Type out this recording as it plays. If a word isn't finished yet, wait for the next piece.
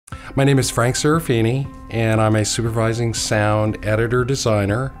My name is Frank Serafine, and I'm a supervising sound editor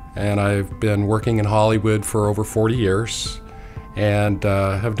designer, and I've been working in Hollywood for over 40 years and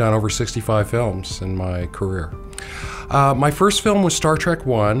have done over 65 films in my career. My first film was Star Trek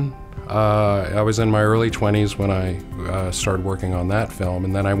I. I was in my early 20s when I started working on that film,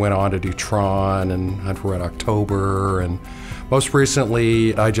 and then I went on to do Tron and Hunt for Red October, and most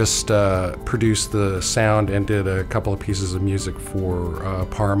recently I just produced the sound and did a couple of pieces of music for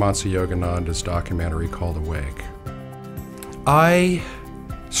Paramahansa Yogananda's documentary called Awake. I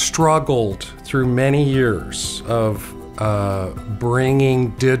struggled through many years of bringing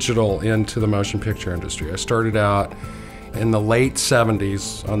digital into the motion picture industry. I started out in the late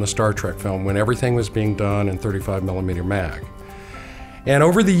 70s on the Star Trek film when everything was being done in 35mm mag. And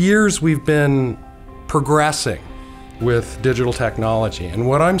over the years we've been progressing with digital technology. And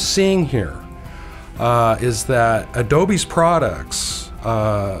what I'm seeing here is that Adobe's products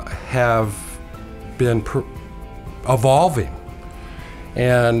have been evolving.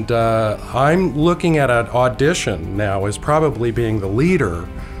 And I'm looking at an Audition now as probably being the leader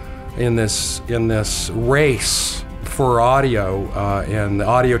in this race for audio and the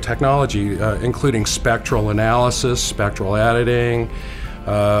audio technology, including spectral analysis, spectral editing,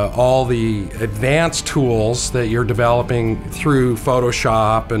 all the advanced tools that you're developing through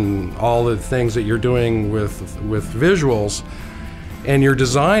Photoshop and all the things that you're doing with visuals. And your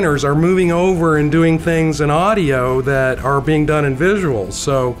designers are moving over and doing things in audio that are being done in visuals.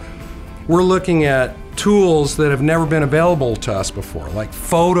 So we're looking at tools that have never been available to us before, like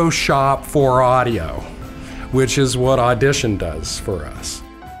Photoshop for audio, which is what Audition does for us.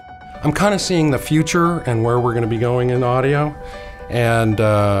 I'm kind of seeing the future and where we're going to be going in audio, and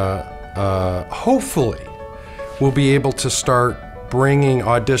hopefully we'll be able to start bringing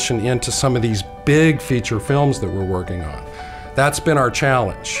Audition into some of these big feature films that we're working on. That's been our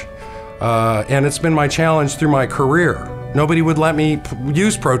challenge, and it's been my challenge through my career. Nobody would let me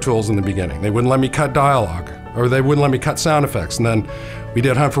use Pro Tools in the beginning. They wouldn't let me cut dialogue, or they wouldn't let me cut sound effects, and then we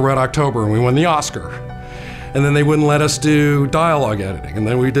did Hunt for Red October and we won the Oscar. And then they wouldn't let us do dialogue editing, and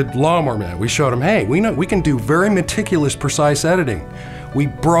then we did Lawnmower Man. We showed them, hey, we can do very meticulous, precise editing. We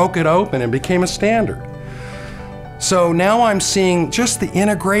broke it open and became a standard. So now I'm seeing just the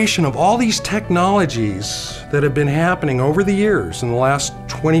integration of all these technologies that have been happening over the years, in the last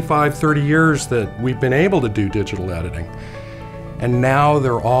 25, 30 years that we've been able to do digital editing. And now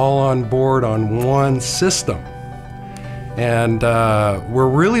they're all on board on one system. And we're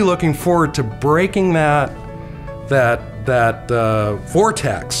really looking forward to breaking that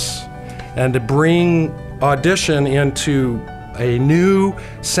vortex and to bring Audition into a new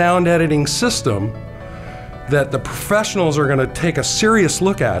sound editing system that the professionals are going to take a serious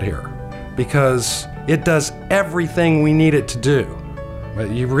look at here, because it does everything we need it to do.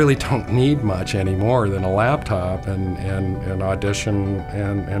 But you really don't need much anymore than a laptop and Audition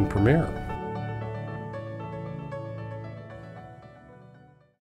and Premiere.